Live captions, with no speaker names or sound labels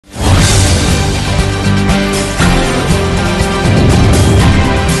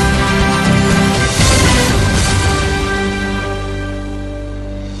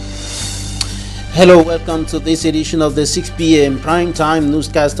Hello, welcome to this edition of the 6 p.m. prime time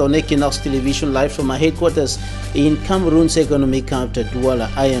newscast on Equinoxe Television, live from our headquarters in Cameroon's economic capital, Douala.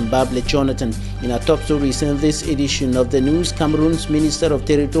 I am Bable Jonathan. In our top stories in this edition of the news, Cameroon's Minister of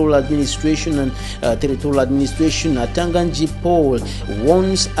Territorial Administration Atanganji Paul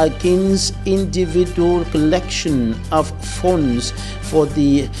warns against individual collection of funds for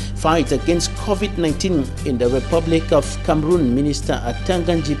the fight against COVID-19 in the Republic of Cameroon. Minister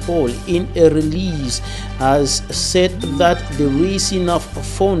Atanganji Paul, in a release, has said that the raising of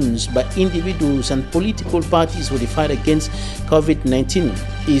funds by individuals and political parties for the fight against COVID-19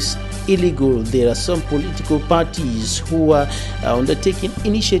 is illegal. There are some political parties who are undertaking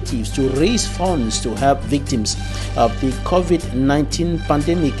initiatives to raise funds to help victims of the COVID-19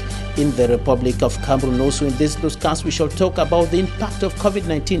 pandemic in the Republic of Cameroon. Also in this newscast, we shall talk about the impact of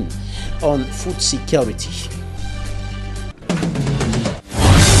COVID-19 on food security.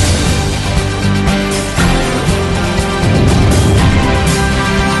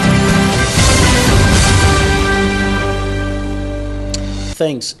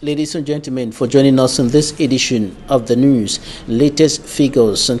 Thanks, ladies and gentlemen, for joining us in this edition of the news. Latest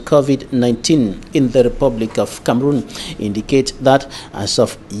figures on COVID-19 in the Republic of Cameroon indicate that as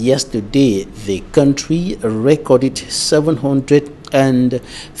of yesterday, the country recorded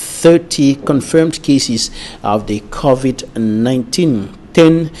 730 confirmed cases of the COVID-19.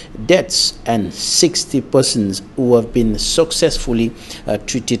 10 deaths and 60 persons who have been successfully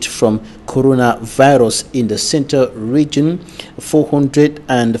treated from coronavirus in the Central region.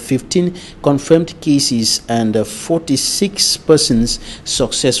 415 confirmed cases and 46 persons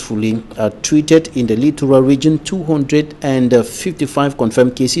successfully treated in the Littoral region. 255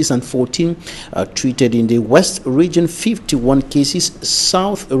 confirmed cases and 14 treated in the West region. 51 cases.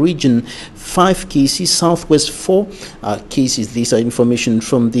 South region 5 cases. Southwest 4 cases. These are information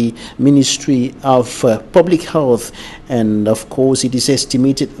from the Ministry of Public Health, and of course it is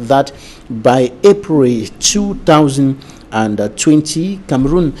estimated that by April 2020,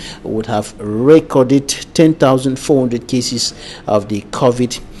 Cameroon would have recorded 10,400 cases of the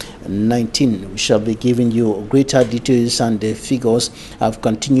COVID-19. We shall be giving you greater details, and the figures have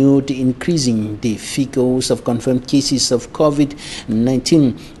continued increasing. The figures of confirmed cases of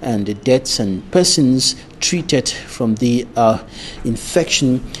COVID-19 and the deaths and persons treated from the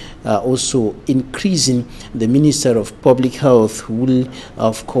infection also increasing. The Minister of Public Health will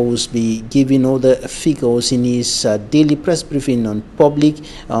of course be giving all the figures in his daily press briefing on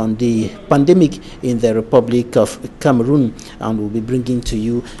the pandemic in the Republic of Cameroon, and will be bringing to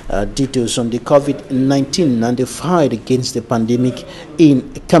you details on the COVID-19 and the fight against the pandemic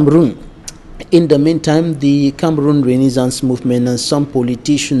in Cameroon. In the meantime, the Cameroon Renaissance Movement and some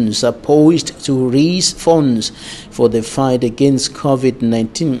politicians are poised to raise funds for the fight against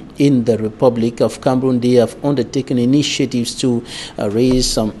COVID-19 in the Republic of Cameroon. They have undertaken initiatives to raise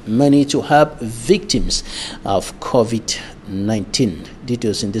some money to help victims of COVID-19.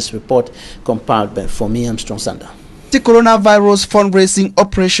 Details in this report compiled by me, Armstrong Sander. The coronavirus fundraising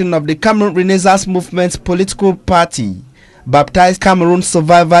operation of the Cameroon Renaissance Movement's political party, baptized Cameroon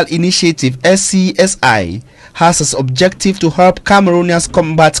Survival Initiative (SCSI), has as objective to help Cameroonians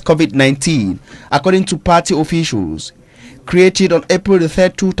combat COVID-19, according to party officials. Created on April 3,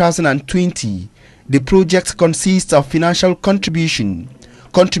 2020, the project consists of financial contribution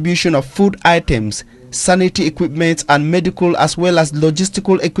of food items, sanitary equipment and medical as well as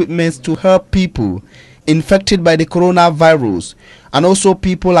logistical equipment to help people infected by the coronavirus and also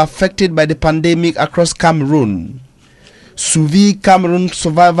people affected by the pandemic across Cameroon. Suvi Cameroon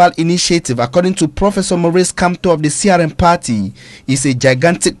Survival Initiative, according to Professor Maurice Kamto of the CRM party, is a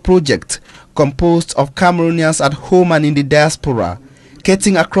gigantic project composed of Cameroonians at home and in the diaspora,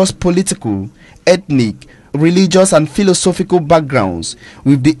 cutting across political, ethnic, religious and philosophical backgrounds,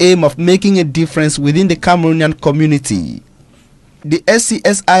 with the aim of making a difference within the Cameroonian community. The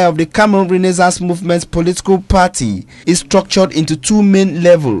SCSI of the Cameroon Renaissance Movement's political party is structured into two main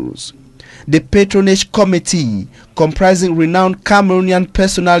levels. The Patronage Committee, comprising renowned Cameroonian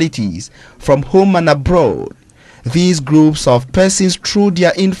personalities from home and abroad. These groups of persons, through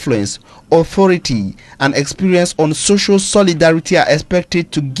their influence, authority, and experience on social solidarity, are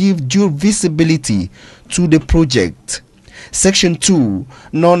expected to give due visibility to the project. Section 2,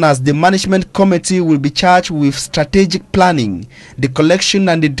 known as the Management Committee, will be charged with strategic planning, the collection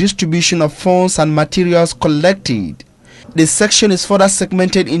and the distribution of funds and materials collected. The section is further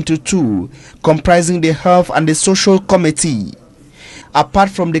segmented into two, comprising the Health and the Social Committee. apart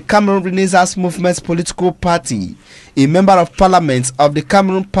from the Cameroon Renaissance Movement's political party. A member of parliament of the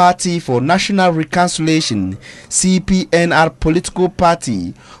Cameroon Party for National Reconciliation (CPNR) political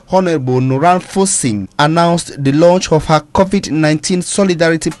party, Honorable Noran Fossing, announced the launch of her COVID-19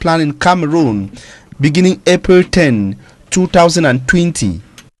 solidarity plan in Cameroon beginning April 10, 2020.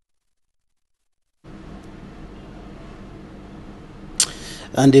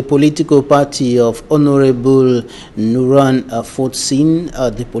 And the political party of Honorable Nuran Fossing,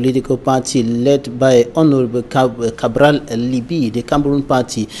 the political party led by Honorable Cabral Libi, the Cameroon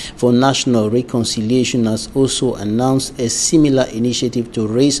Party for National Reconciliation, has also announced a similar initiative to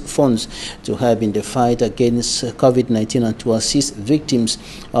raise funds to help in the fight against COVID-19 and to assist victims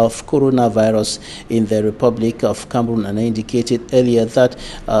of coronavirus in the Republic of Cameroon. And I indicated earlier that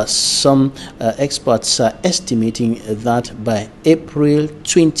some experts are estimating that by April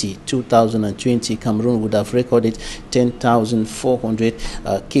 2020, Cameroon would have recorded 10,400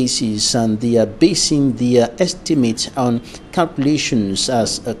 cases, and they are basing their estimates on calculations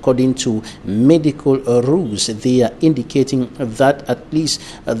as according to medical rules. They are indicating that at least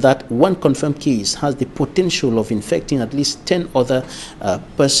that one confirmed case has the potential of infecting at least 10 other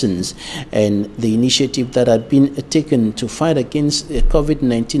persons. And the initiative that had been taken to fight against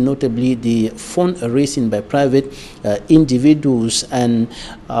COVID-19, notably the fundraising by private individuals and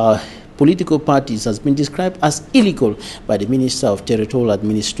political parties, has been described as illegal by the Minister of Territorial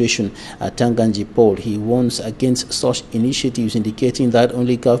Administration, Tanganji Paul. He warns against such initiatives, indicating that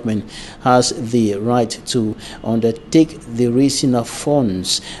only government has the right to undertake the raising of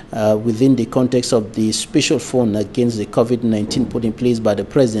funds within the context of the special fund against the COVID-19 put in place by the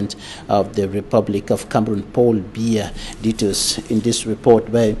President of the Republic of Cameroon, Paul Biya. Details in this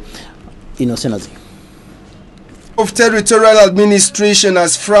report by Equinoxe. Of Territorial Administration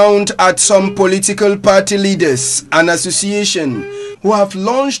has frowned at some political party leaders and association who have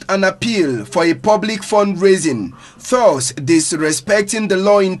launched an appeal for a public fundraising, thus disrespecting the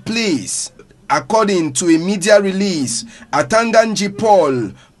law in place. According to a media release, Tanganji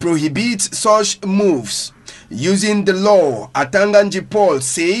Paul prohibits such moves. Using the law, Tanganji Paul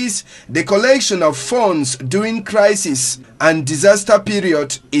says the collection of funds during crisis and disaster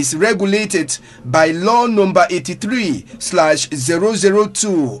period is regulated by Law Number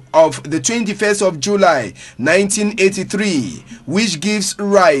 83/002 of the 21st of July 1983, which gives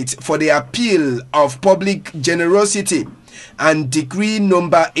right for the appeal of public generosity, and Decree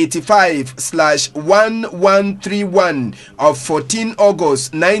Number 85/1131 of 14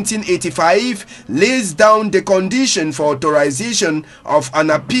 August 1985 lays down the condition for authorization of an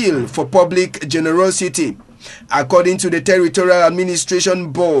appeal for public generosity. According to the Territorial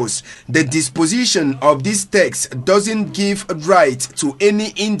Administration Boss, the disposition of this text doesn't give right to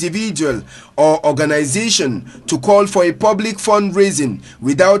any individual or organization to call for a public fundraising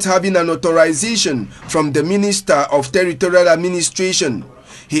without having an authorization from the Minister of Territorial Administration.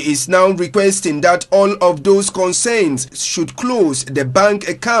 He is now requesting that all of those concerned should close the bank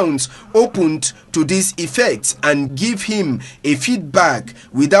accounts opened to this effect and give him a feedback,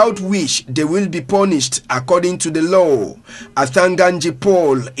 without which they will be punished according to the law. Tanganji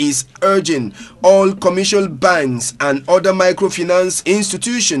Paul is urging all commercial banks and other microfinance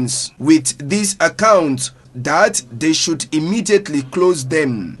institutions with this account that they should immediately close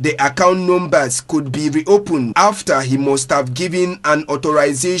them. The account numbers could be reopened after he must have given an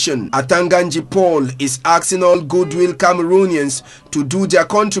authorization. Tanganji Paul is asking all goodwill Cameroonians to do their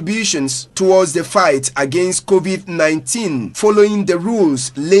contributions towards the fight against COVID-19, following the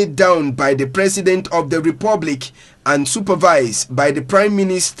rules laid down by the President of the Republic and supervised by the Prime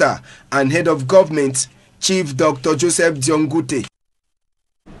Minister and Head of Government, Chief Dr. Joseph Diongute.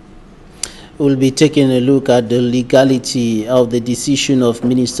 We'll be taking a look at the legality of the decision of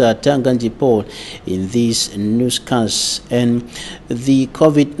Minister Tanganji Paul in this newscast. And the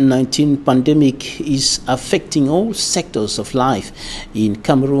COVID-19 pandemic is affecting all sectors of life in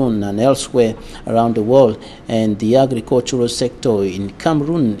Cameroon and elsewhere around the world. And the agricultural sector in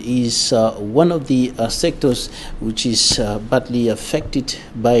Cameroon is one of the sectors which is badly affected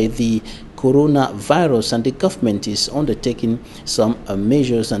by the coronavirus, and the government is undertaking some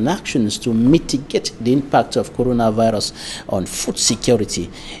measures and actions to mitigate the impact of coronavirus on food security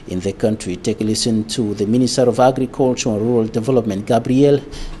in the country. Take a listen to the Minister of Agriculture and Rural Development, Gabriel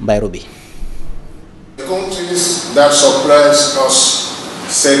Bairobi. The countries that supplies us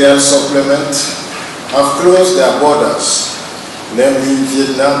cereal supplement have closed their borders, namely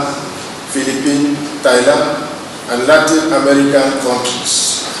Vietnam, Philippines, Thailand, and Latin American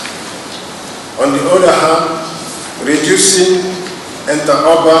countries. On the other hand, reducing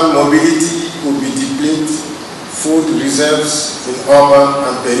interurban mobility could be depleted food reserves in urban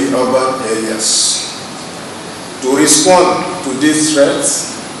and peri-urban areas. To respond to these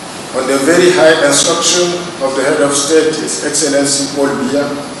threats, on the very high instruction of the Head of State, His Excellency Paul Biya,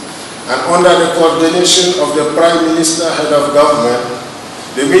 and under the coordination of the Prime Minister, Head of Government,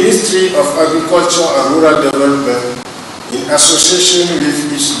 the Ministry of Agriculture and Rural Development, in association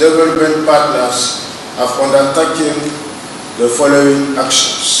with its development partners, have undertaken the following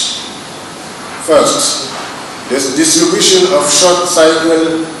actions. First, the distribution of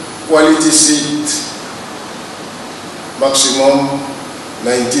short-cycle quality seed, maximum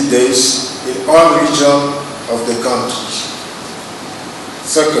 90 days in all regions of the country.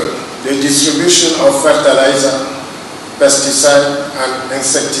 Second, the distribution of fertilizer, pesticide and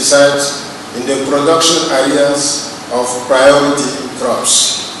insecticides in the production areas of priority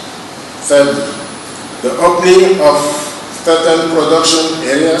crops. Thirdly, the opening of certain production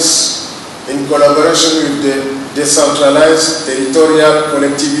areas in collaboration with the decentralized territorial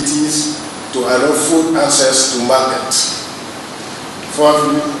collectivities to allow food access to market.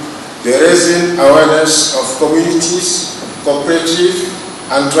 Fourthly, the raising awareness of communities, cooperative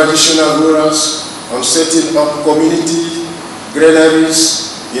and traditional rulers on setting up community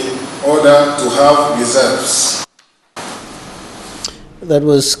granaries in order to have reserves. That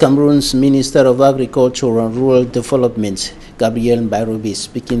was Cameroon's Minister of Agriculture and Rural Development, Gabriel Mbairobe,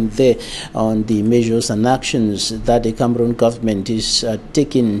 speaking there on the measures and actions that the Cameroon government is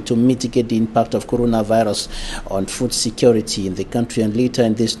taking to mitigate the impact of coronavirus on food security in the country. And later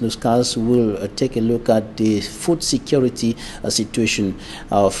in this newscast, we'll take a look at the food security situation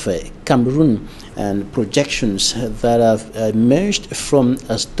of Cameroon and projections that have emerged from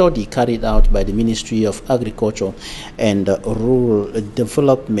a study carried out by the Ministry of Agriculture and Rural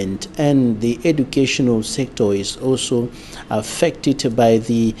Development. And the educational sector is also affected by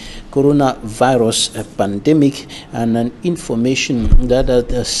the coronavirus pandemic, and an information that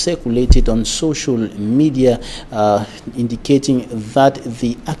has circulated on social media indicating that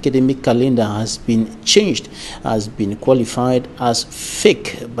the academic calendar has been changed, has been qualified as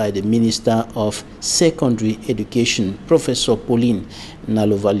fake by the Minister of Secondary Education, Professor Pauline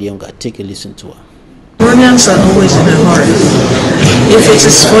Nalovalionga. Take a listen to her. Cameroonians are always in a hurry. If it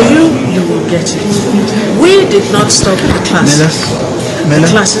is for you, you will get it. We did not stop the classes. The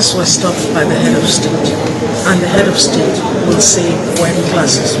classes were stopped by the head of state, and the head of state will say when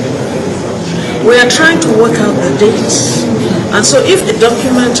classes will. We are trying to work out the dates, and so if the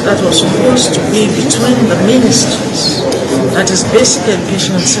document that was supposed to be between the ministries, that is basic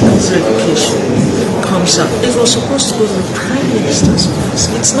education and secondary education, comes up, it was supposed to go to the Prime Minister's office.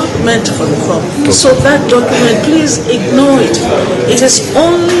 It's not meant for the public. So that document, please ignore it. It is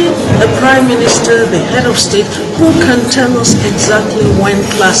only the Prime Minister, the head of state, who can tell us exactly when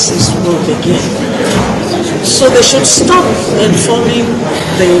classes will begin. So they should stop informing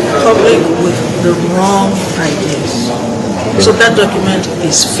the public with the wrong ideas. So that document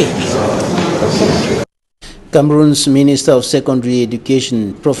is fake. Cameroon's Minister of Secondary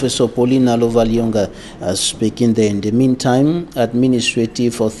Education, Professor Pauline Nalovalionga, speaking there. In the meantime,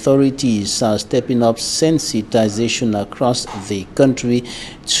 administrative authorities are stepping up sensitization across the country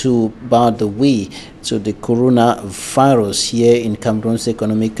to bar the way to the coronavirus here in Cameroon's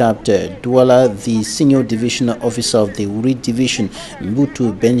economic capital, Douala. The senior divisional officer of the Uri division,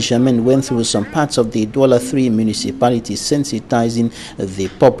 Mbutu Benjamin, went through some parts of the Douala 3 municipality, sensitizing the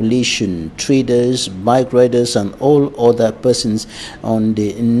population, traders, bike riders, and all other persons on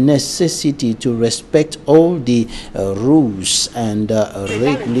the necessity to respect all the rules and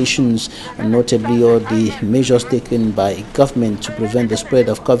regulations, notably all the measures taken by government to prevent the spread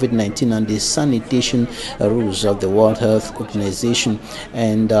of COVID-19 and the sanitation rules of the World Health Organization.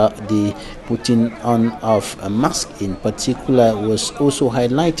 And the putting on of a mask in particular was also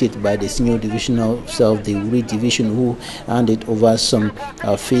highlighted by the senior divisional officer of the Uri division, who handed over some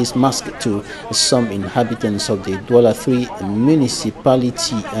face mask to some inhabitants of the Douala 3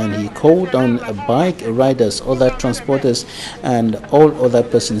 municipality, and he called on bike riders, other transporters, and all other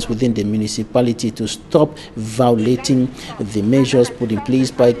persons within the municipality to stop violating the measures put in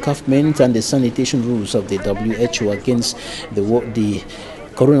place by government and the sanitation rules of the WHO against the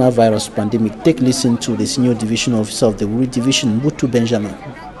coronavirus pandemic. Take listen to the senior division officer of the Uri division, Mbutu Benjamin.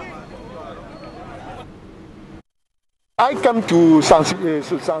 I come to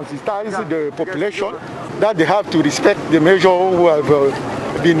sensitize the population that they have to respect the measures who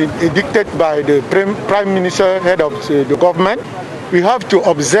have been dictated by the Prime Minister, head of the government. We have to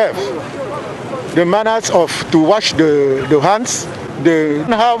observe the manners of to wash the hands. They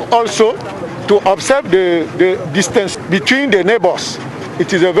have also to observe the distance between the neighbors.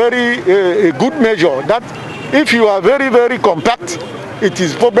 It is a very good measure that If you are very, very compact, it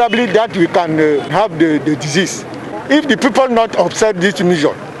is probably that we can have the disease. If the people not observe this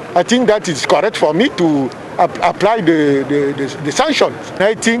measure, I think that is correct for me to apply the sanctions.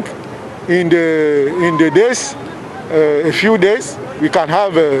 I think in the days, a few days, we can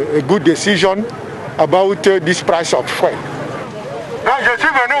have a good decision about this price of fuel. Donc je suis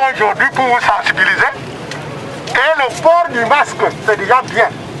venu aujourd'hui pour vous sensibiliser. Et le port du masque, c'est déjà bien.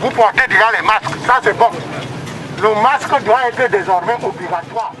 Vous portez déjà les masques, ça c'est bon. Le masque doit être désormais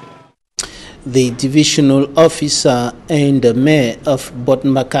obligatoire. The divisional officer and the mayor of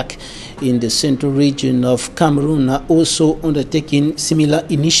Botmakak in the central region of Cameroon are also undertaking similar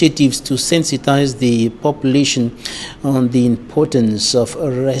initiatives to sensitize the population on the importance of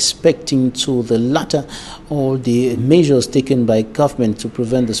respecting to the latter all the measures taken by government to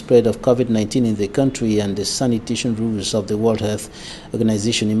prevent the spread of COVID-19 in the country and the sanitation rules of the World Health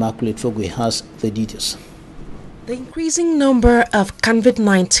Organization. Immaculate Fogwe has the details. The increasing number of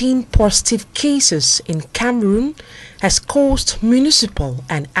COVID-19 positive cases in Cameroon has caused municipal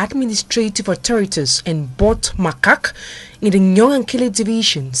and administrative authorities in Botmakak in the Nyoankele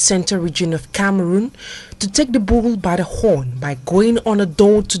Division, Central Region of Cameroon, to take the bull by the horn by going on a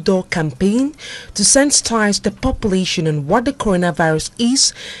door-to-door campaign to sensitize the population on what the coronavirus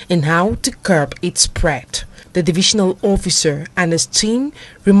is and how to curb its spread. The divisional officer and his team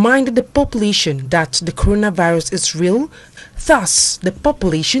reminded the population that the coronavirus is real. Thus, the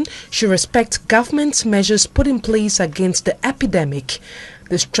population should respect government measures put in place against the epidemic.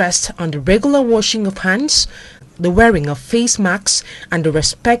 They stressed on the regular washing of hands, the wearing of face masks, and the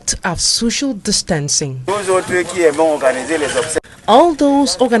respect of social distancing. All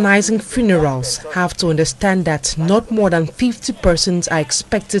those organizing funerals have to understand that not more than 50 persons are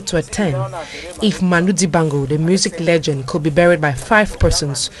expected to attend. If Manu Dibango, the music legend, could be buried by 5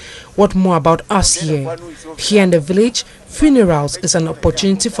 persons, what more about us here? Here in the village, funerals is an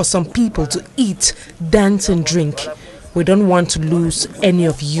opportunity for some people to eat, dance and drink. We don't want to lose any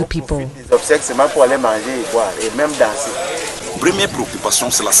of you people.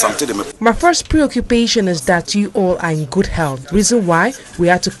 My first preoccupation is that you all are in good health, reason why we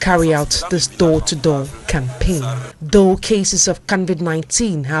had to carry out this door-to-door campaign. Though cases of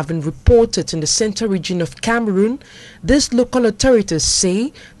COVID-19 have been reported in the central region of Cameroon, these local authorities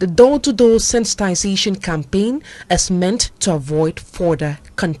say the door-to-door sensitization campaign is meant to avoid further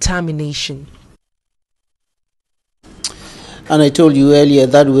contamination. And I told you earlier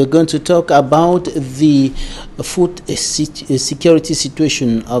that we're going to talk about the food security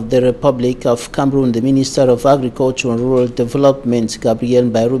situation of the Republic of Cameroon. The Minister of Agriculture and Rural Development, Gabriel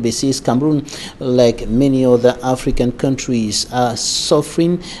Mbairobe, says Cameroon, like many other African countries, is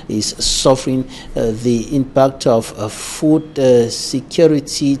suffering the impact of food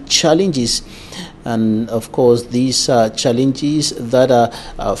security challenges. And of course, these are challenges that are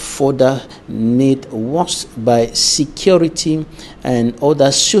further made worse by security and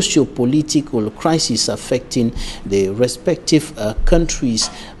other socio-political crises affecting the respective countries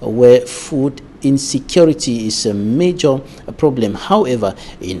where food insecurity is a major problem. However,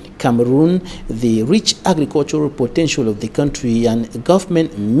 in Cameroon, the rich agricultural potential of the country and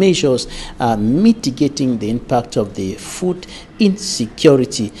government measures are mitigating the impact of the food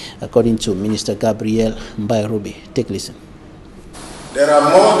insecurity, according to Minister Gabriel Mbairobe. Take a listen. There are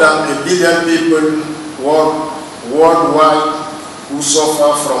more than 1 billion people worldwide who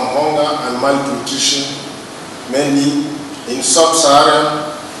suffer from hunger and malnutrition, mainly in sub-Saharan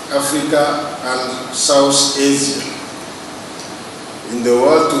Africa and South Asia. In the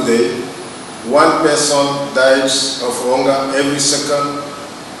world today, 1 person dies of hunger every second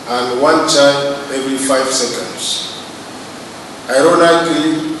and 1 child every 5 seconds.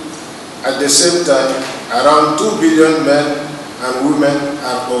 Ironically, at the same time, around 2 billion men and women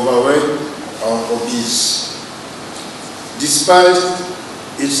are overweight or obese. Despite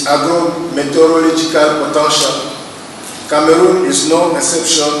its agro-meteorological potential, Cameroon is no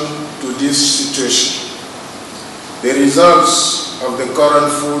exception to this situation. The results of the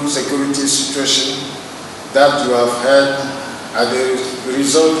current food security situation that you have heard are the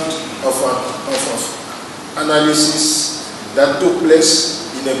result of analysis that took place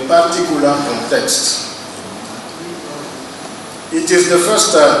in a particular context. It is the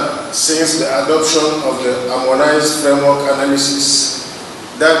first time since the adoption of the harmonized framework analysis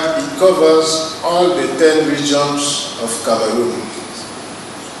that it covers all the 10 regions of Cameroon.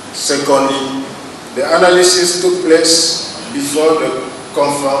 Secondly, the analysis took place before the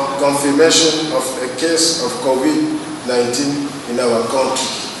confirmation of a case of COVID-19 in our country,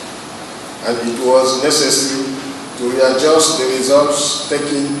 and it was necessary to to readjust the results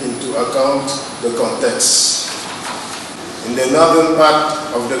taking into account the context. In the northern part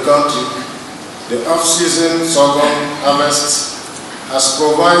of the country, the off-season sorghum harvest has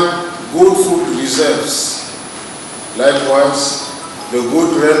provided good food reserves. Likewise, the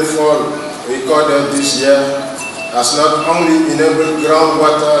good rainfall recorded this year has not only enabled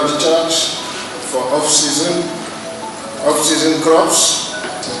groundwater recharge for off-season crops,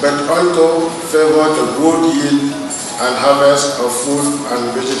 but also favored the good yield and harvest of food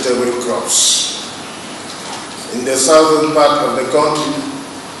and vegetable crops. In the southern part of the country,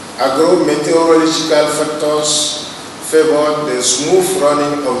 agro-meteorological factors favored the smooth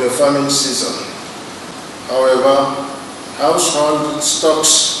running of the farming season. However, household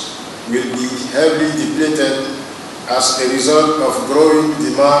stocks will be heavily depleted as a result of growing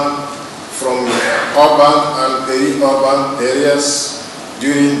demand from urban and peri-urban areas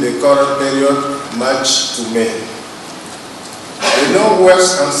during the current period, March to May. The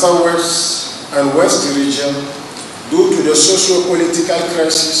northwest and southwest and west region, due to the socio-political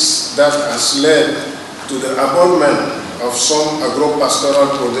crisis that has led to the abandonment of some agro-pastoral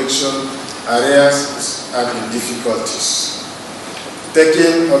production areas, are in difficulties.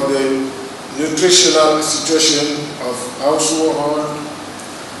 Taking of the nutritional situation of household,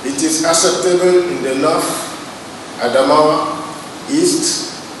 it is acceptable in the north, Adamawa,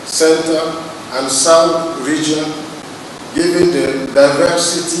 east, center, and south region, given the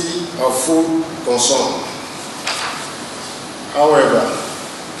diversity of food consumed. However,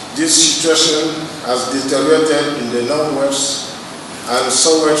 this situation has deteriorated in the northwest and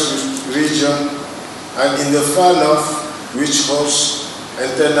southwest region and in the far north, which hosts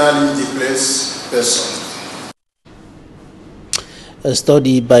internally displaced persons. A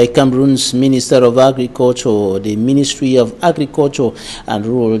study by Cameroon's Minister of Agriculture, the Ministry of Agriculture and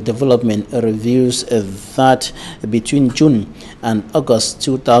Rural Development, reveals that between June and August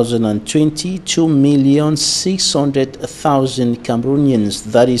 2020, 2,600,000 Cameroonians,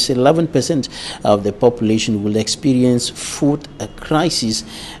 that is 11% of the population, will experience food crisis.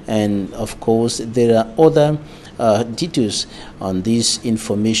 And of course, there are other details on this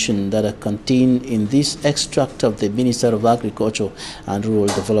information that are contained in this extract of the Minister of Agriculture and Rural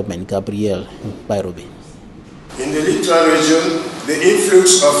Development, Gabriel Bairobe. In the littoral region, the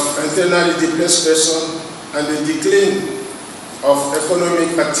influx of internally displaced persons and the decline of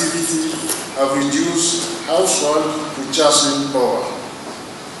economic activity have reduced household purchasing power.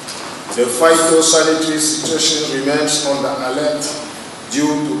 The phytosanitary situation remains under alert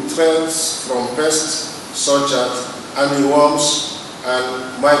due to threats from pests such as armyworms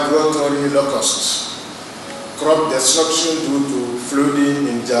and migratory locusts. Crop destruction due to flooding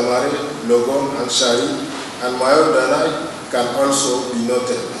in Jamare, Logon, and Shari, and Mayodanai can also be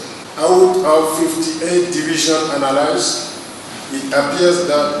noted. Out of 58 divisions analyzed, it appears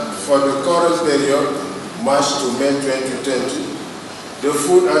that for the current period, March to May 2020, the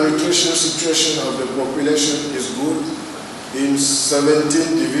food and nutrition situation of the population is good in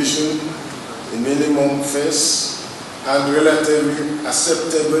 17 divisions in minimum phase and relatively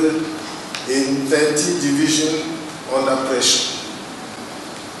acceptable in 30 divisions under pressure.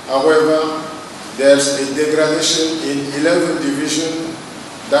 However, there's a degradation in 11 divisions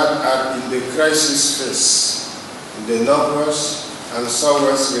that are in the crisis phase in the northwest and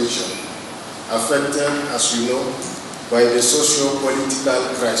southwest region, affected, as you know, by the socio-political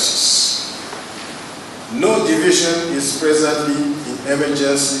crisis. No division is presently in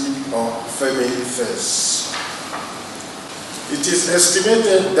emergency or famine phase. It is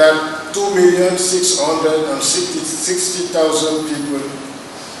estimated that 2,660,000 people,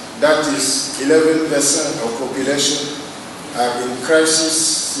 that is 11% of population, are in crisis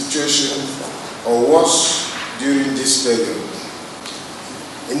situation or worse during this period.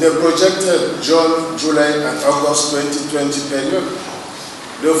 In the projected June, July, and August 2020 period,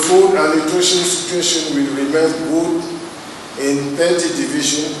 the food and nutrition situation will remain good in 30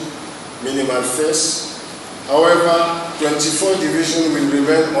 divisions, minimal phase. However, 24 divisions will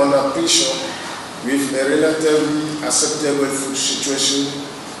remain under pressure with a relatively acceptable food situation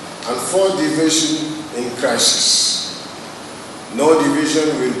and 4 divisions in crisis. No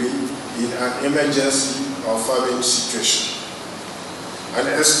division will be in an emergency or famine situation. An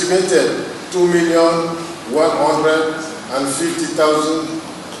estimated 2,150,000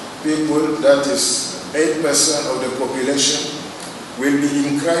 people, that is 8% of the population, will be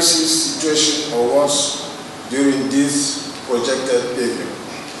in crisis situation or worse during this projected period.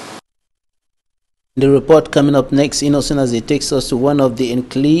 The report coming up next, Innocent, as it takes us to one of the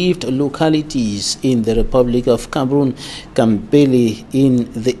enclaved localities in the Republic of Cameroon, Kambele, in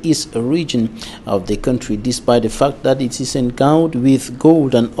the east region of the country. Despite the fact that it is endowed with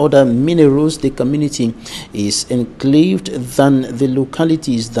gold and other minerals, the community is enclaved than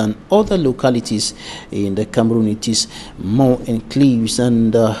other localities in the Cameroon. It is more enclaves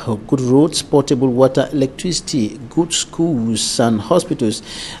and good roads, potable water, electricity, good schools and hospitals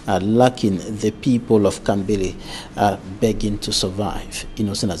are lacking. The people of Kambele are begging to survive.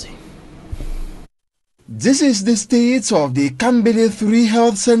 Innocent. This is the state of the Kambele 3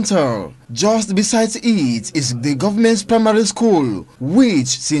 Health Center. Just beside it is the government's primary school, which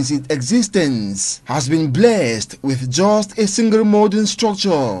since its existence has been blessed with just a single modern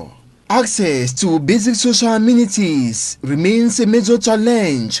structure. Access to basic social amenities remains a major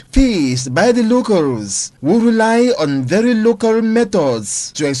challenge faced by the locals, who rely on very local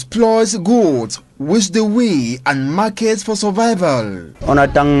methods to exploit goods which they weigh and market for survival.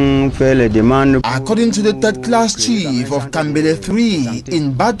 According to the third-class chief of Kambele 3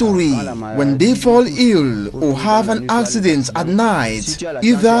 in Baturi, when they fall ill or have an accident at night,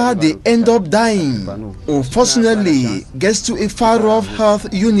 either they end up dying or fortunately gets to a far-off health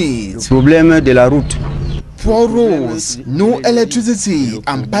unit. Poor roads, no electricity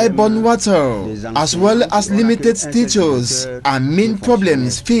and pipe-borne water, as well as limited stages, are main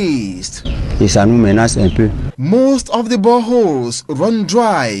problems faced. Most of the boreholes run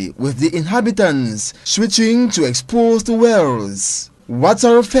dry, with the inhabitants switching to exposed wells.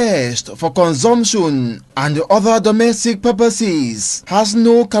 Water fetched for consumption and other domestic purposes has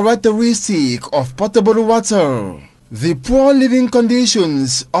no characteristic of potable water. The poor living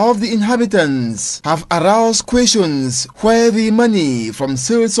conditions of the inhabitants have aroused questions where the money from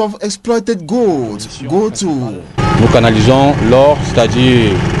sales of exploited goods go to. Nous canalisons l'or,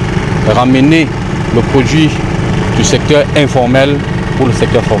 c'est-à-dire ramener le produit du secteur informel pour le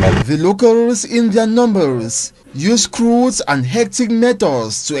secteur formel. The locals in their numbers use crude and hectic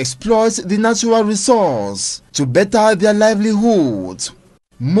methods to exploit the natural resource to better their livelihood.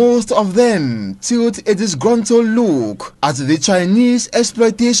 Most of them tilt a disgruntled look at the Chinese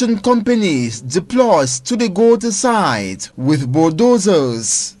exploitation companies deployed to the gold site with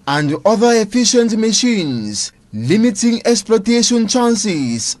bulldozers and other efficient machines, limiting exploitation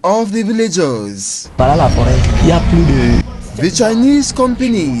chances of the villagers. The Chinese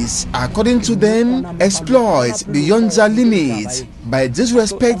companies, according to them, exploit beyond their limits by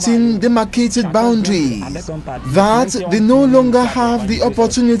disrespecting demarcated boundaries, that they no longer have the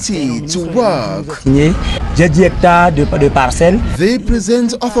opportunity to work. They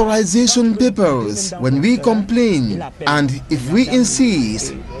present authorization papers when we complain, and if we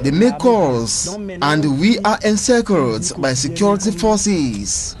insist, they make calls, and we are encircled by security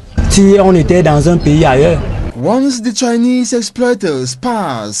forces. Once the Chinese exploiters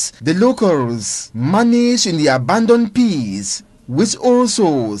pass, the locals manage in the abandoned pits, which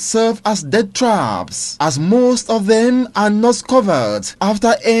also serve as death traps, as most of them are not covered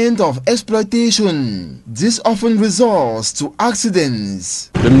after end of exploitation. This often results to accidents.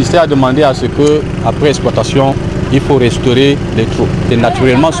 Le ministère a demandé à ce que, après exploitation, il faut restaurer les trous. C'est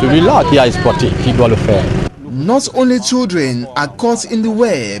naturellement celui-là qui a exploité qui doit le faire. Not only children are caught in the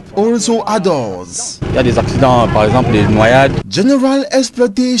web, also adults. Il y a des accidents, par exemple des noyades. General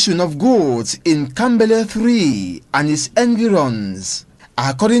exploitation of goods in Kambele 3 and its environs,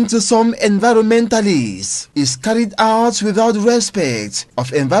 according to some environmentalists, is carried out without respect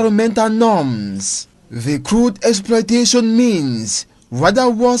of environmental norms. The crude exploitation means rather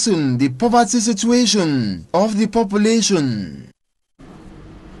worsen the poverty situation of the population.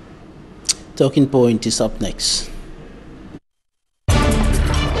 Talking Point is up next.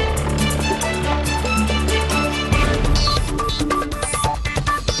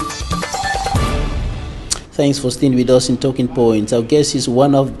 Thanks for staying with us in Talking Points. Our guest is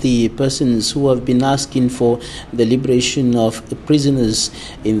one of the persons who have been asking for the liberation of prisoners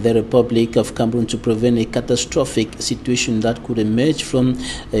in the Republic of Cameroon to prevent a catastrophic situation that could emerge from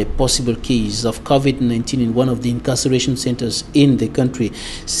a possible case of COVID-19 in one of the incarceration centers in the country.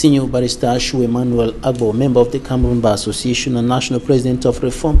 Senior Barrister Ashu Emmanuel Agbo, member of the Cameroon Bar Association and national president of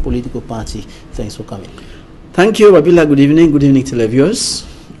Reform Political Party. Thanks for coming. Thank you, Wabila. Good evening. Good evening, televiewers.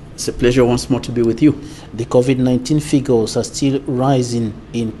 It's a pleasure once more to be with you. The COVID-19 figures are still rising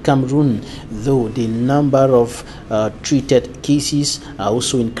in Cameroon, though the number of treated cases are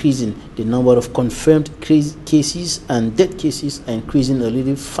also increasing. The number of confirmed cases and death cases are increasing a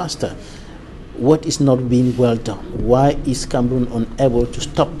little faster. What is not being well done? Why is Cameroon unable to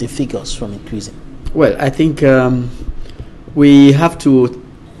stop the figures from increasing? Well, I think we have to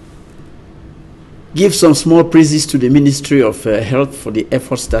give some small praises to the Ministry of Health for the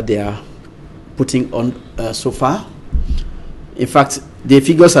efforts that they are putting on so far. In fact, the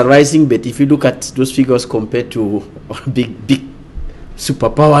figures are rising, but if you look at those figures compared to big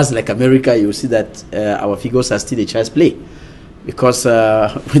superpowers like America, you'll see that our figures are still a child's play. Because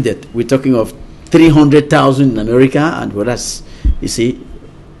we're talking of 300,000 in America, and whereas, you see,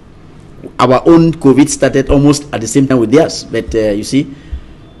 our own COVID started almost at the same time with theirs. But you see,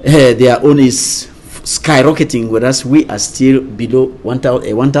 their own is skyrocketing, whereas we are still below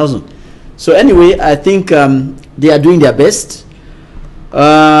 1,000. So anyway, I think they are doing their best.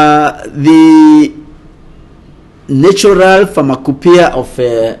 The natural pharmacopoeia of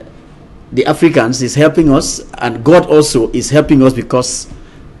the Africans is helping us, and God also is helping us, because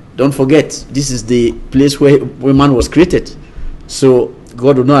don't forget, this is the place where man was created. So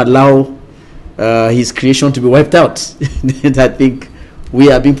God will not allow his creation to be wiped out. And I think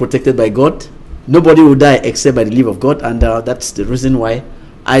we are being protected by God. Nobody will die except by the leave of God, and that's the reason why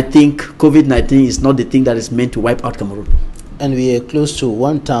I think COVID-19 is not the thing that is meant to wipe out Cameroon. And we are close to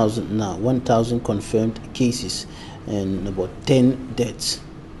 1,000 now, 1,000 confirmed cases and about 10 deaths.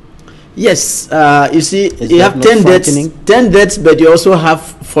 Yes, you see, you have 10 deaths, but you also have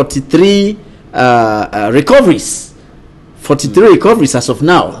 43 recoveries. 43 recoveries as of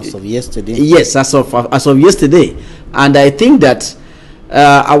now. As of yesterday. Yes, as of yesterday. And I think that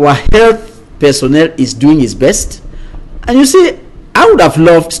our health personnel is doing its best. And you see, I would have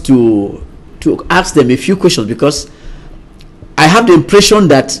loved to ask them a few questions, because I have the impression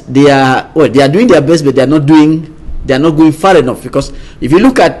that they are doing their best, but they are not going far enough. Because if you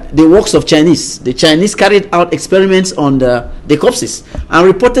look at the works of the Chinese carried out experiments on the corpses and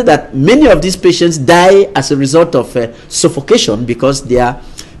reported that many of these patients die as a result of suffocation, because their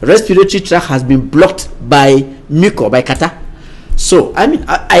respiratory tract has been blocked by mucor, by catarrh. So I mean,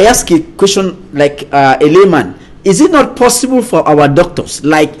 I ask a question like a layman: is it not possible for our doctors,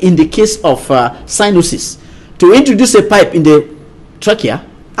 like in the case of cyanosis, to introduce a pipe in the trachea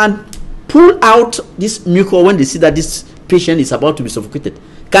and pull out this mucor when they see that this patient is about to be suffocated?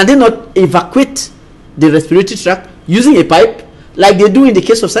 Can they not evacuate the respiratory tract using a pipe like they do in the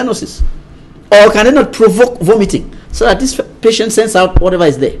case of cyanosis? Or can they not provoke vomiting so that this patient sends out whatever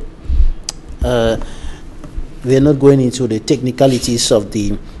is there? We are not going into the technicalities of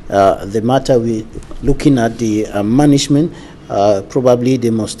the matter. We're looking at the management. Probably they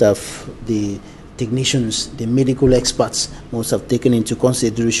must have, the technicians, the medical experts must have taken into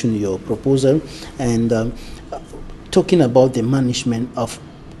consideration your proposal. And talking about the management of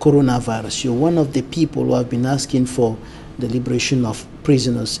coronavirus, you're one of the people who have been asking for the liberation of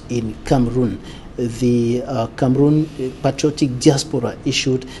prisoners in Cameroon. The Cameroon Patriotic Diaspora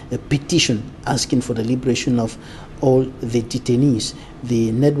issued a petition asking for the liberation of all the detainees.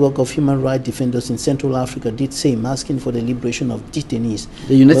 The Network of Human Rights Defenders in Central Africa did same, asking for the liberation of detainees.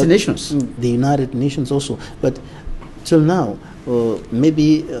 The United Nations? The United Nations also. But till now,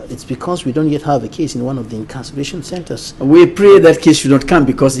 maybe it's because we don't yet have a case in one of the incarceration centers. We pray that case should not come,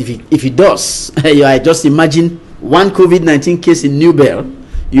 because if it does, I just imagine one COVID-19 case in New Bell,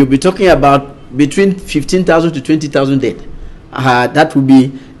 you'll be talking about between 15,000 to 20,000 dead. That will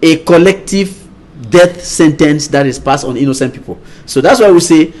be a collective death sentence that is passed on innocent people. So that's why we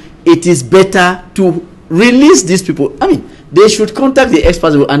say it is better to release these people. I mean, they should contact the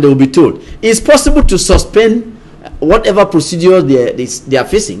experts and they will be told it's possible to suspend whatever procedure they are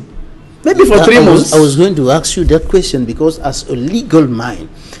facing, maybe for 3 months. I was going to ask you that question, because as a legal mind,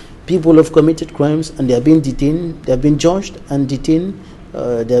 people have committed crimes and they have been detained, they have been judged and detained,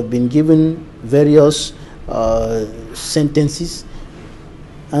 they have been given various sentences,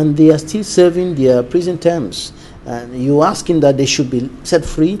 and they are still serving their prison terms. And you asking that they should be set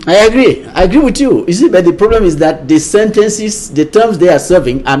free? I agree with you. You see, but the problem is that the sentences, the terms they are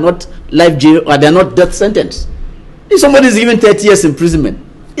serving are not life jail, or they are not death sentence. If somebody is given 30 years imprisonment,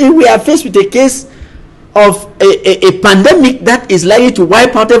 if we are faced with a case of a pandemic that is likely to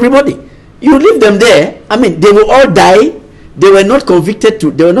wipe out everybody, you leave them there. I mean, they will all die. They were not convicted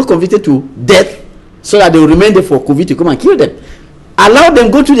to death, so that they will remain there for COVID to come and kill them. Allow them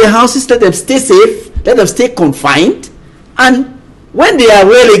go to their houses, let them stay safe, let them stay confined, and when they are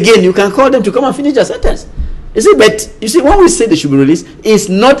well again, you can call them to come and finish their sentence. You see, but you see, when we say they should be released, it is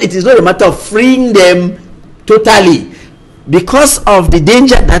not a matter of freeing them totally. Because of the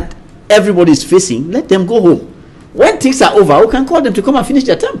danger that everybody is facing, let them go home. When things are over, we can call them to come and finish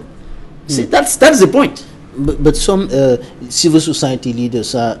their term. See, that's the point. But some civil society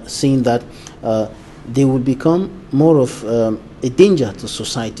leaders are saying that they will become more of a danger to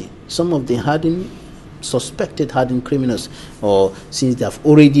society. Some of the suspected hardened criminals, or since they have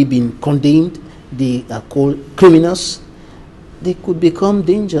already been condemned, they are called criminals, they could become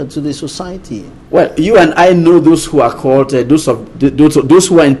danger to the society. Well, you and I know those who are called those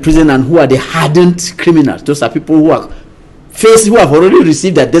who are in prison and who are the hardened criminals. Those are people who are who have already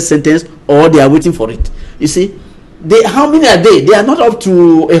received their death sentence or they are waiting for it. You see, how many are they? They are not up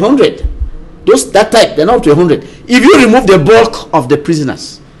to 100. That type, they're not up to 100. If you remove the bulk of the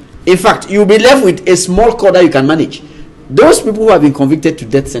prisoners, in fact, you'll be left with a small core that you can manage. Those people who have been convicted to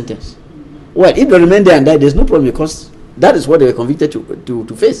death sentence, well, if they remain there and die, there's no problem because that is what they were convicted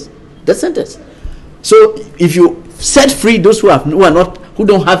to face, death sentence. So if you set free those who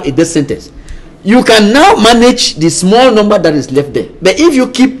don't have a death sentence, you can now manage the small number that is left there. But if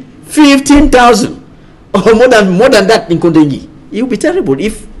you keep 15,000 or more than that in Kondengi, it will be terrible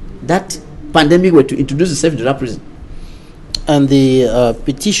if that pandemic were to introduce itself into that prison. And the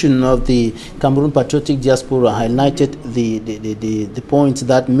petition of the Cameroon Patriotic Diaspora highlighted the point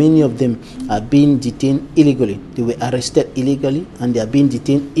that many of them are being detained illegally. They were arrested illegally and they are being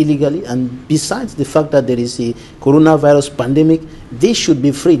detained illegally. And besides the fact that there is a coronavirus pandemic, they should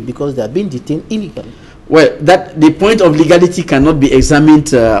be freed because they are being detained illegally. Well, the point of legality cannot be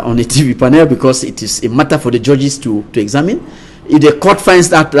examined on a TV panel because it is a matter for the judges to examine. If the court finds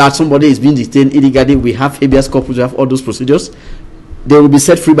that somebody is being detained illegally, we have habeas corpus, we have all those procedures, they will be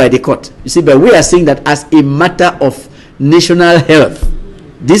set free by the court. You see, but we are saying that as a matter of national health,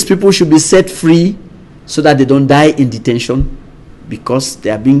 these people should be set free so that they don't die in detention because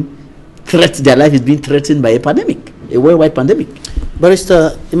they are being threatened, their life is being threatened by a pandemic, a worldwide pandemic.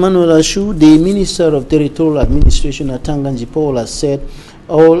 Barrister Emmanuel Ashu, the Minister of Territorial Administration at Tanganji Paul, has said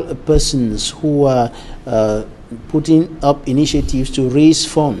all persons who are putting up initiatives to raise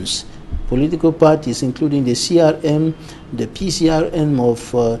funds, political parties including the CRM, the PCRM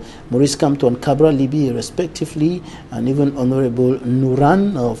of Maurice Kamto and Cabral Libi respectively, and even Honorable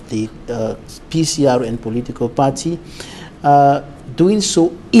Nuran of the PCRN political party, doing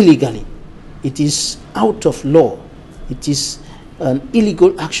so illegally. It is out of law. It is an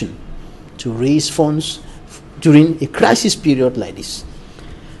illegal action to raise funds during a crisis period like this.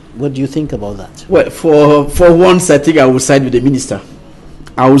 What do you think about that? Well, for once, I think I will side with the minister.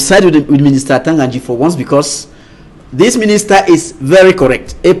 I will side with Minister Tanganji for once because this minister is very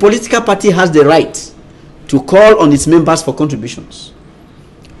correct. A political party has the right to call on its members for contributions.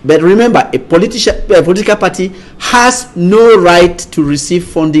 But remember, a political party has no right to receive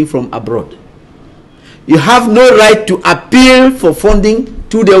funding from abroad. You have no right to appeal for funding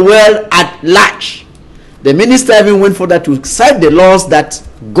to the world at large. The minister even went further to cite the laws that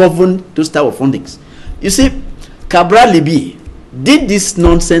govern those type of fundings. You see, Cabral Libi did this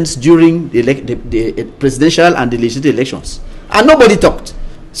nonsense during the presidential and the legislative elections, and nobody talked.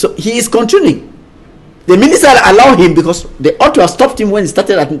 So he is continuing. The minister allowed him because they ought to have stopped him when he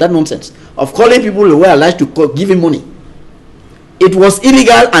started that nonsense of calling people who were alleged to give him money. It was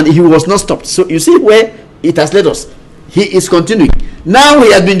illegal and he was not stopped. So you see where it has led us. He is continuing. Now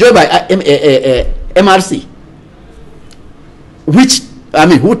he has been joined by MRC, which, I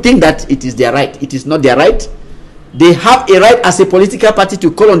mean, who think that it is their right. It is not their right. They have a right as a political party to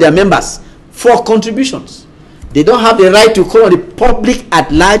call on their members for contributions. They don't have the right to call on the public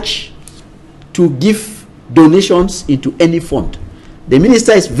at large to give donations into any fund. The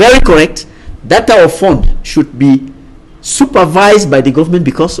minister is very correct. That type of fund should be supervised by the government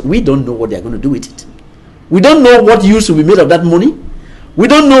because we don't know what they are going to do with it. We don't know what use will be made of that money. We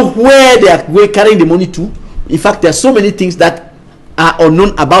don't know where they are carrying the money to. In fact, there are so many things that are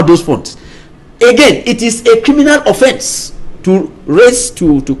unknown about those funds. Again, it is a criminal offense to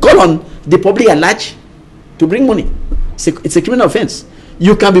call on the public at large to bring money. It's a criminal offense.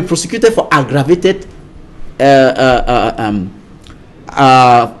 You can be prosecuted for aggravated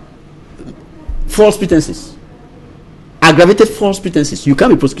false pretenses. Aggravated false pretenses. You can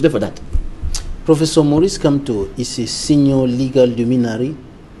be prosecuted for that. Professor Maurice Kamto is a senior legal luminary.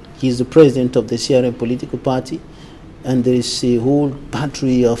 He is the president of the CRM political party, and there is a whole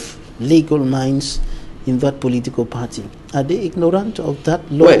battery of legal minds in that political party. Are they ignorant of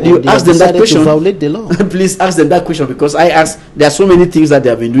that law? Well, you ask them that question. To violate the law? Please ask them that question, because I ask. There are so many things that they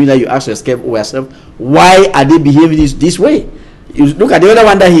have been doing that you ask yourself, why are they behaving this way? You look at the other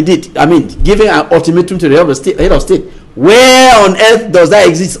one that he did. I mean, giving an ultimatum to the head of state. Where on earth does that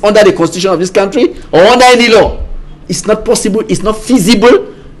exist under the constitution of this country or under any law? It's not possible. It's not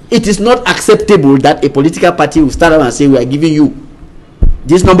feasible. It is not acceptable that a political party will start out and say, we are giving you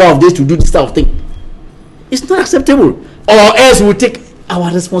this number of days to do this type of thing. It's not acceptable. Or else we'll take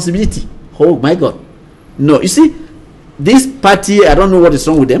our responsibility. Oh my God. No, you see, this party, I don't know what is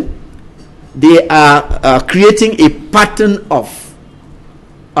wrong with them. They are creating a pattern of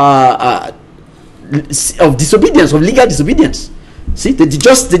disobedience, of legal disobedience. See, they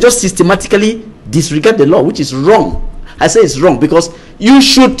just systematically disregard the law, which is wrong. I say it's wrong because we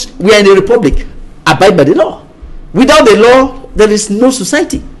are in a republic, abide by the law. Without the law, there is no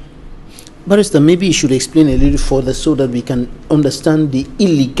society. Barrister, maybe you should explain a little further so that we can understand the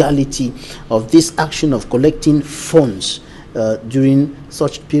illegality of this action of collecting funds during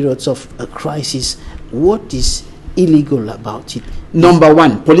such periods of a crisis. What is illegal about it? Number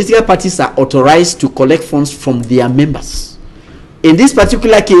one, political parties are authorized to collect funds from their members. In this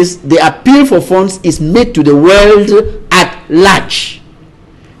particular case, the appeal for funds is made to the world at large.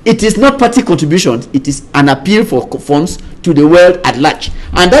 It is not party contributions, it is an appeal for funds to the world at large.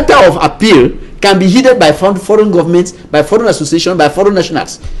 And that type of appeal can be heeded by foreign governments, by foreign associations, by foreign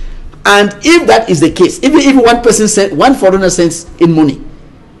nationals. And if that is the case, even if one foreigner sends in money,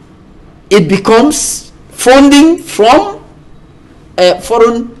 it becomes funding from a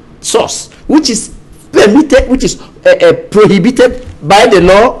foreign source, which is permitted, which is prohibited by the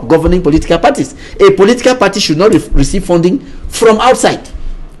law governing political parties. A political party should not receive funding from outside.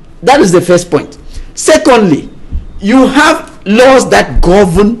 That is the first point. Secondly, you have laws that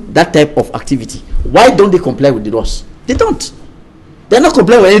govern that type of activity. Why don't they comply with the laws? They don't. They're not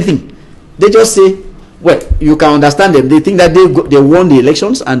complying with anything. They just say, well, you can understand them. They think that they won the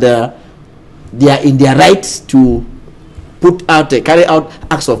elections and they are in their right to carry out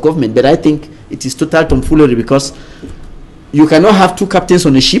acts of government. But I think it is total tomfoolery because you cannot have two captains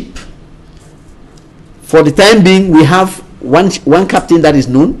on a ship. For the time being, we have one captain that is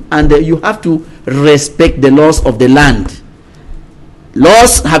known, and you have to respect the laws of the land.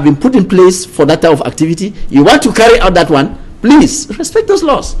 Laws have been put in place for that type of activity. You want to carry out that one, please respect those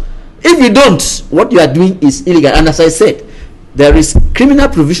laws. If you don't, what you are doing is illegal. And as I said, there is criminal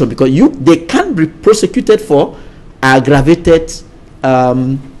provision because they can be prosecuted for aggravated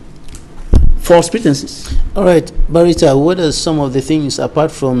false pretenses. All right, Barrister, what are some of the things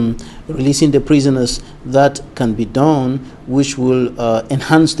apart from releasing the prisoners that can be done which will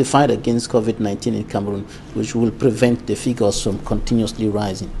enhance the fight against COVID-19 in Cameroon, which will prevent the figures from continuously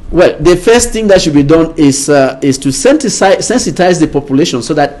rising? Well, the first thing that should be done is to sensitize the population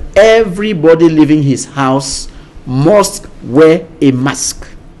so that everybody leaving his house must wear a mask.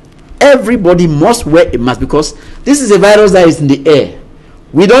 Everybody must wear a mask because this is a virus that is in the air.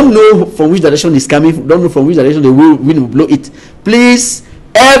 We don't know from which direction it's coming. We don't know from which direction the wind will blow it. Please,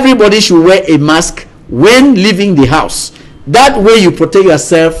 everybody should wear a mask when leaving the house. That way you protect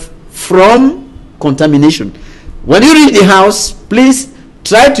yourself from contamination. When you reach the house, please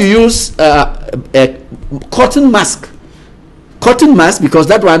try to use a cotton mask. Cotton mask, because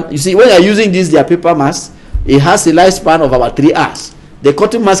that one, you see, when you're using this, their paper mask, it has a lifespan of about 3 hours. The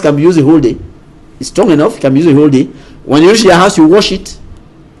cotton mask can be used the whole day. It's strong enough, you can be used the whole day. When you reach your house, you wash it.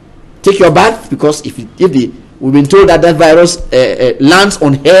 Take your bath, because we've been told that virus lands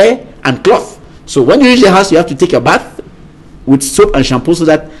on hair and cloth. So when you reach the house, you have to take your bath with soap and shampoo so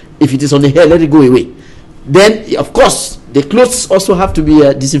that if it is on the hair, let it go away. Then, of course, the clothes also have to be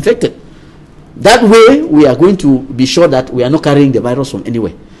disinfected. That way, we are going to be sure that we are not carrying the virus from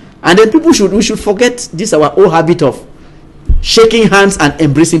anywhere. And then we should forget this our old habit of shaking hands and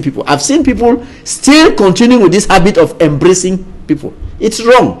embracing people. I've seen people still continuing with this habit of embracing people. It's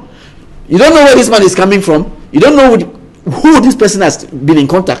wrong. You don't know where this man is coming from. You don't know who this person has been in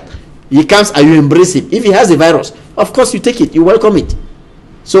contact. He comes and you embrace him. If he has a virus, of course you take it, you welcome it.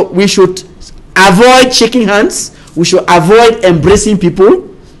 So we should avoid shaking hands. We should avoid embracing people.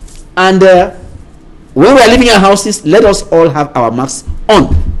 And when we are leaving our houses, let us all have our masks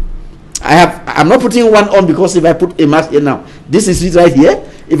on. I'm not putting one on because if I put a mask here now, this is it right here.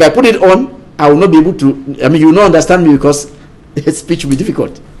 If I put it on, I will not be able to, you will not understand me because speech will be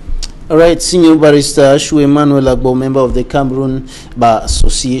difficult. All right, Senior Barrister Shu Emmanuel Agbo, member of the Cameroon Bar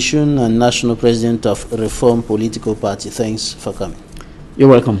Association and National President of Reform Political Party. Thanks for coming. You're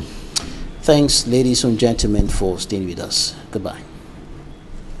welcome. Thanks, ladies and gentlemen, for staying with us. Goodbye.